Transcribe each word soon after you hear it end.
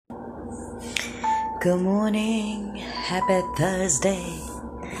Good morning. Happy Thursday.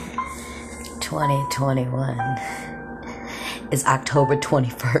 2021. It's October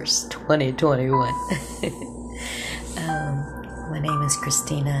 21st, 2021. My name is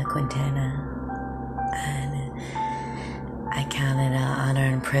Christina Quintana, and I count it an honor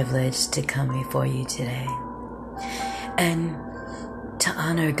and privilege to come before you today and to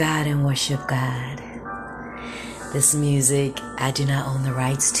honor God and worship God. This music, I do not own the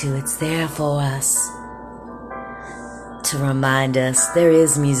rights to. It's there for us to remind us there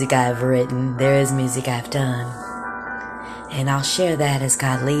is music I've written, there is music I've done, and I'll share that as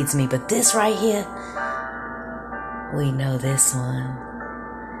God leads me. But this right here, we know this one.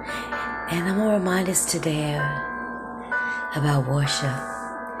 And I'm going to remind us today about worship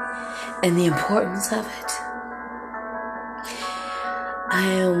and the importance of it. I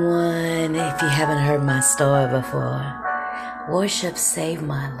am one, if you haven't heard my story before, worship saved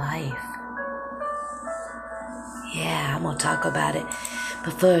my life. Yeah, I'm going to talk about it.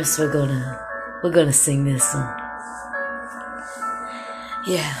 But first, we're gonna sing this one.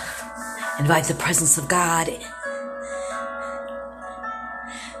 Yeah. Invite the presence of God.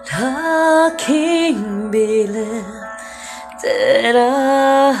 The King be lifted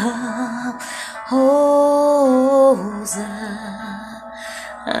up. Hosanna.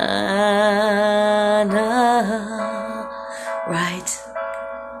 Right.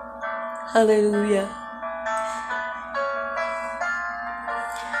 Hallelujah.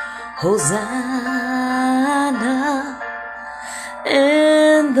 Hosanna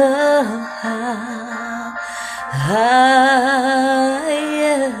in the highest.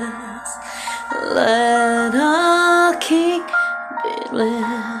 Let our King be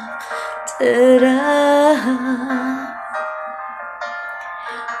lifted up.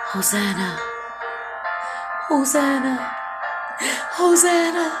 Hosanna, Hosanna,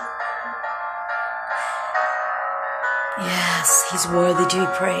 Hosanna. Yes, He's worthy to be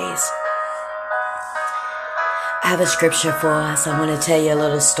praised. I have a scripture for us. I want to tell you a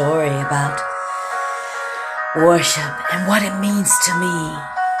little story about worship and what it means to me.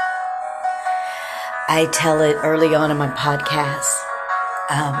 I tell it early on in my podcast,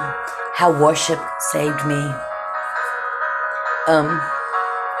 how worship saved me.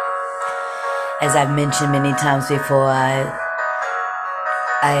 As I've mentioned many times before, I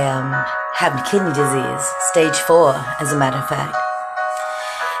have kidney disease, stage 4, as a matter of fact.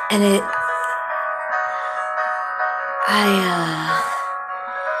 And it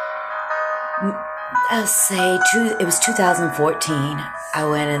was 2014. I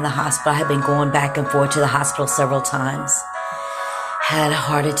went in the hospital. I had been going back and forth to the hospital several times. Had a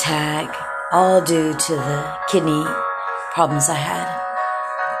heart attack, all due to the kidney problems I had.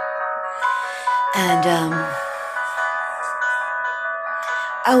 And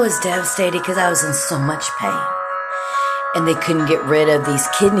I was devastated because I was in so much pain. And they couldn't get rid of these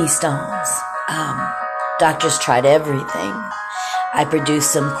kidney stones. Doctors tried everything. I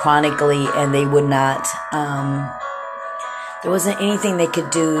produced them chronically and they would not. There wasn't anything they could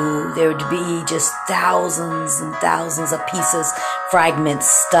do. There would be just thousands and thousands of pieces, fragments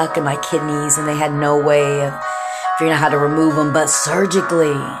stuck in my kidneys, and they had no way of figuring out how to remove them but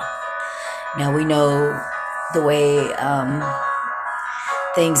surgically. Now we know the way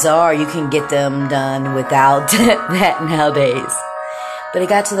things are, you can get them done without that nowadays. But it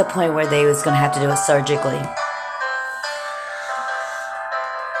got to the point where they was going to have to do it surgically.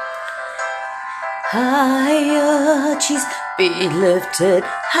 Higher, Jesus, be lifted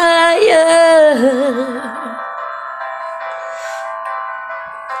higher.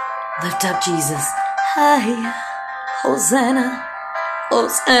 Lift up Jesus higher. Hosanna,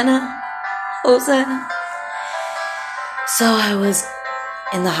 Hosanna, Hosanna. So I was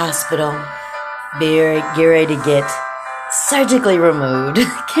in the hospital, get ready to get surgically removed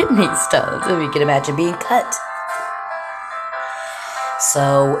kidney stones. If you can imagine being cut.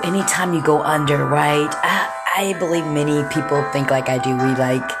 So anytime you go under, right? I believe many people think like I do. We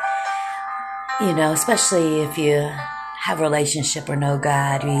especially if you have a relationship or know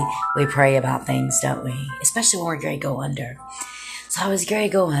God, we pray about things, don't we? Especially when we're going to go under. So I was going to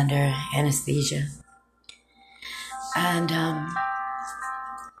go under anesthesia. And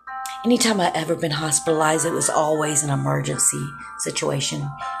anytime I ever been hospitalized, it was always an emergency situation.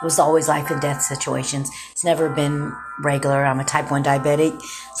 It was always life and death situations. It's never been regular. I'm a type 1 diabetic,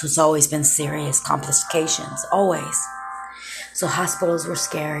 so it's always been serious complications, always. So hospitals were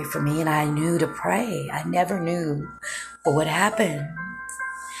scary for me, and I knew to pray. I never knew what would happen,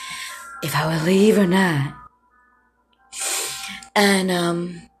 if I would leave or not.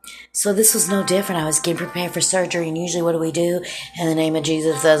 And So this was no different. I was getting prepared for surgery, and usually what do we do? In the name of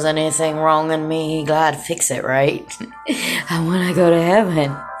Jesus, if there's anything wrong in me, God, fix it, right? I want to go to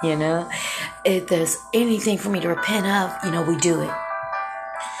heaven, you know? If there's anything for me to repent of, you know, we do it.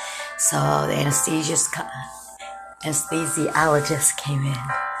 So the anesthesiologist came in,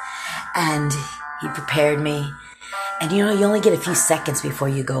 and he prepared me. And, you know, you only get a few seconds before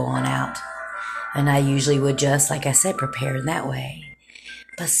you go on out. And I usually would just, like I said, prepare in that way.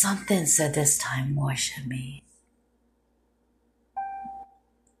 But something said this time, worship me.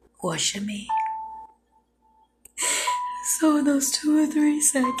 Worship me. So in those 2 or 3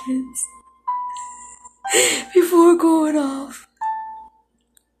 seconds before going off,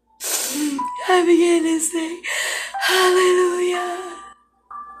 I began to say, hallelujah.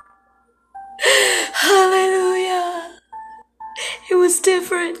 Hallelujah. It was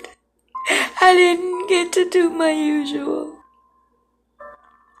different. I didn't get to do my usual.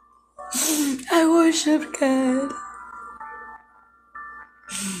 I worshiped God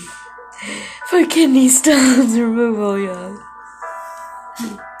for kidney stones removal, y'all.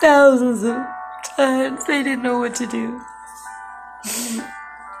 Thousands of times they didn't know what to do.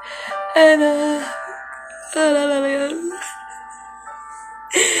 And I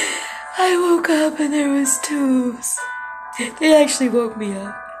woke up and there was tubes. They actually woke me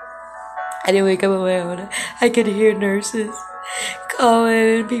up. I didn't wake up on my own. I could hear nurses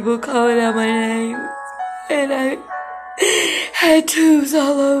calling and people calling out my name. And I had tubes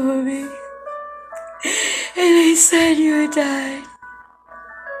all over me. And they said you had died.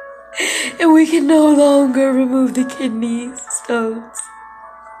 And we can no longer remove the kidney stones.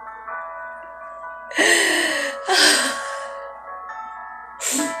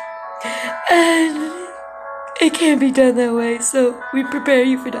 And it can't be done that way, so we prepare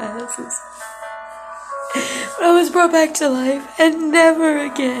you for dialysis. But I was brought back to life, and never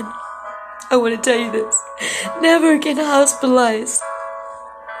again, I want to tell you this, never again hospitalized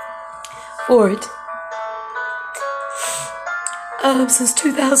for it. Since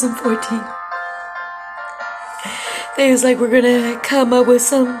 2014. They was like, we're gonna come up with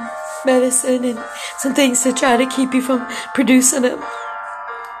some medicine and some things to try to keep you from producing them.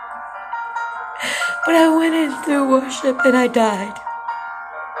 But I went in through worship and I died.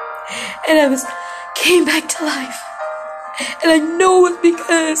 And came back to life. And I know it's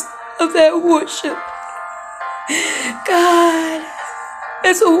because of that worship. God,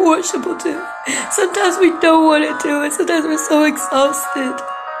 that's what worship will do. Sometimes we don't want to do it. Sometimes we're so exhausted.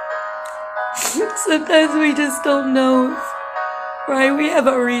 Sometimes we just don't know. Right? We have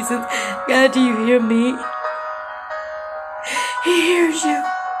our reasons. God, do you hear me? He hears you.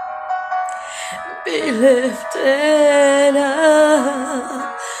 Be lifted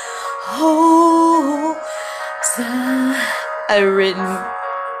up. I've written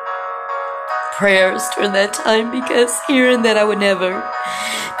prayers during that time because hearing that I would never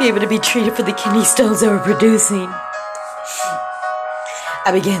be able to be treated for the kidney stones they were producing,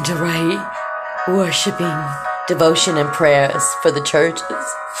 I began to write worshiping, devotion, and prayers for the churches.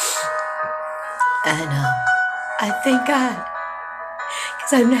 And I thank God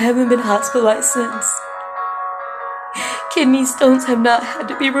because I haven't been hospitalized since. Kidney stones have not had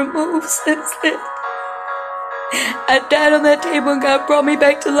to be removed since then. I died on that table and God brought me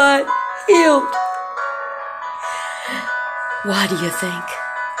back to life, healed. Why do you think?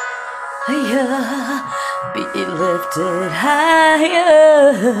 Higher, be lifted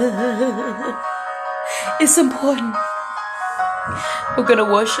higher. It's important. We're gonna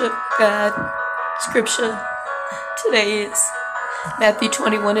worship God. Scripture today is Matthew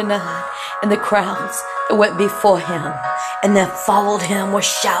 21:9. And the crowds that went before him and that followed him were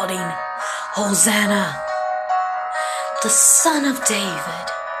shouting, Hosanna, the Son of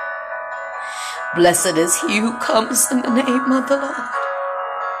David. Blessed is he who comes in the name of the Lord.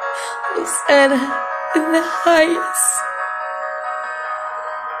 Hosanna in the highest.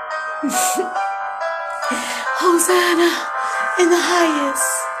 Hosanna in the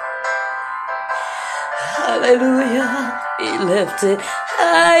highest. Hallelujah. Be lifted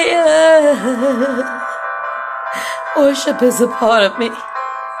higher. Worship is a part of me.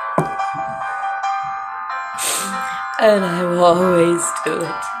 And I will always do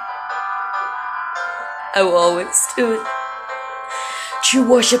it. I will always do it. True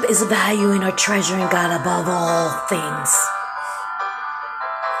worship is valuing or treasuring God above all things.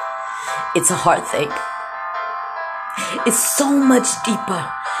 It's a heart thing. It's so much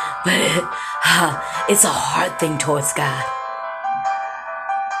deeper, but it's a heart thing towards God.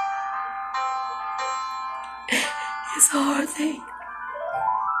 It's a hard thing.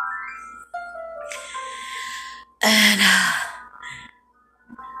 And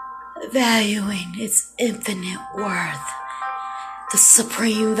valuing its infinite worth, the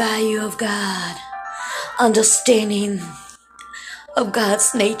supreme value of God, understanding of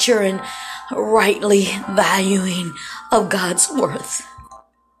God's nature and rightly valuing of God's worth.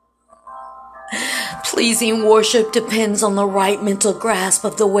 Pleasing worship depends on the right mental grasp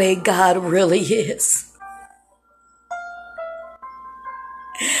of the way God really is.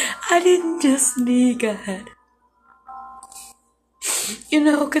 I didn't just need God.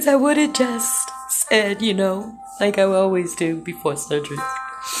 Because I would have just said, like I always do before surgery.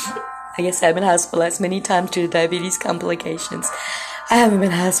 I guess I've been hospitalized many times due to diabetes complications. I haven't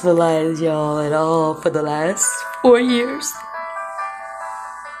been hospitalized, y'all, at all for the last 4 years.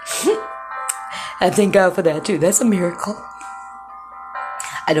 I thank God for that too. That's a miracle.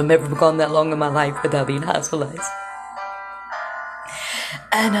 I don't ever gone that long in my life without being hospitalized.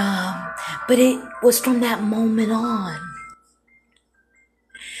 And but it was from that moment on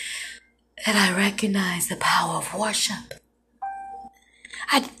that I recognized the power of worship.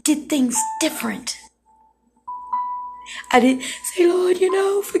 I did things different. I didn't say, Lord,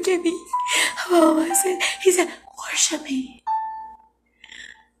 forgive me. He said, worship me.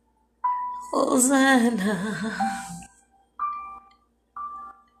 Hosanna.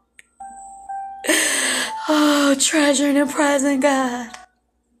 Oh, treasuring and prizing God.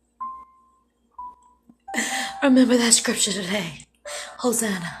 Remember that scripture today.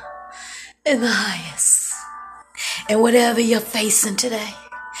 Hosanna in the highest. And whatever you're facing today,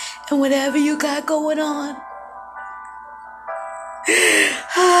 and whatever you got going on,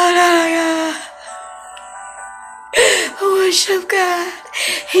 worship God.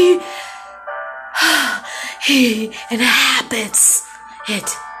 He inhabits it.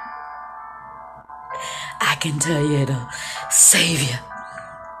 I can tell you it'll save you.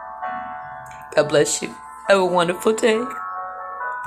 God bless you. Have a wonderful day.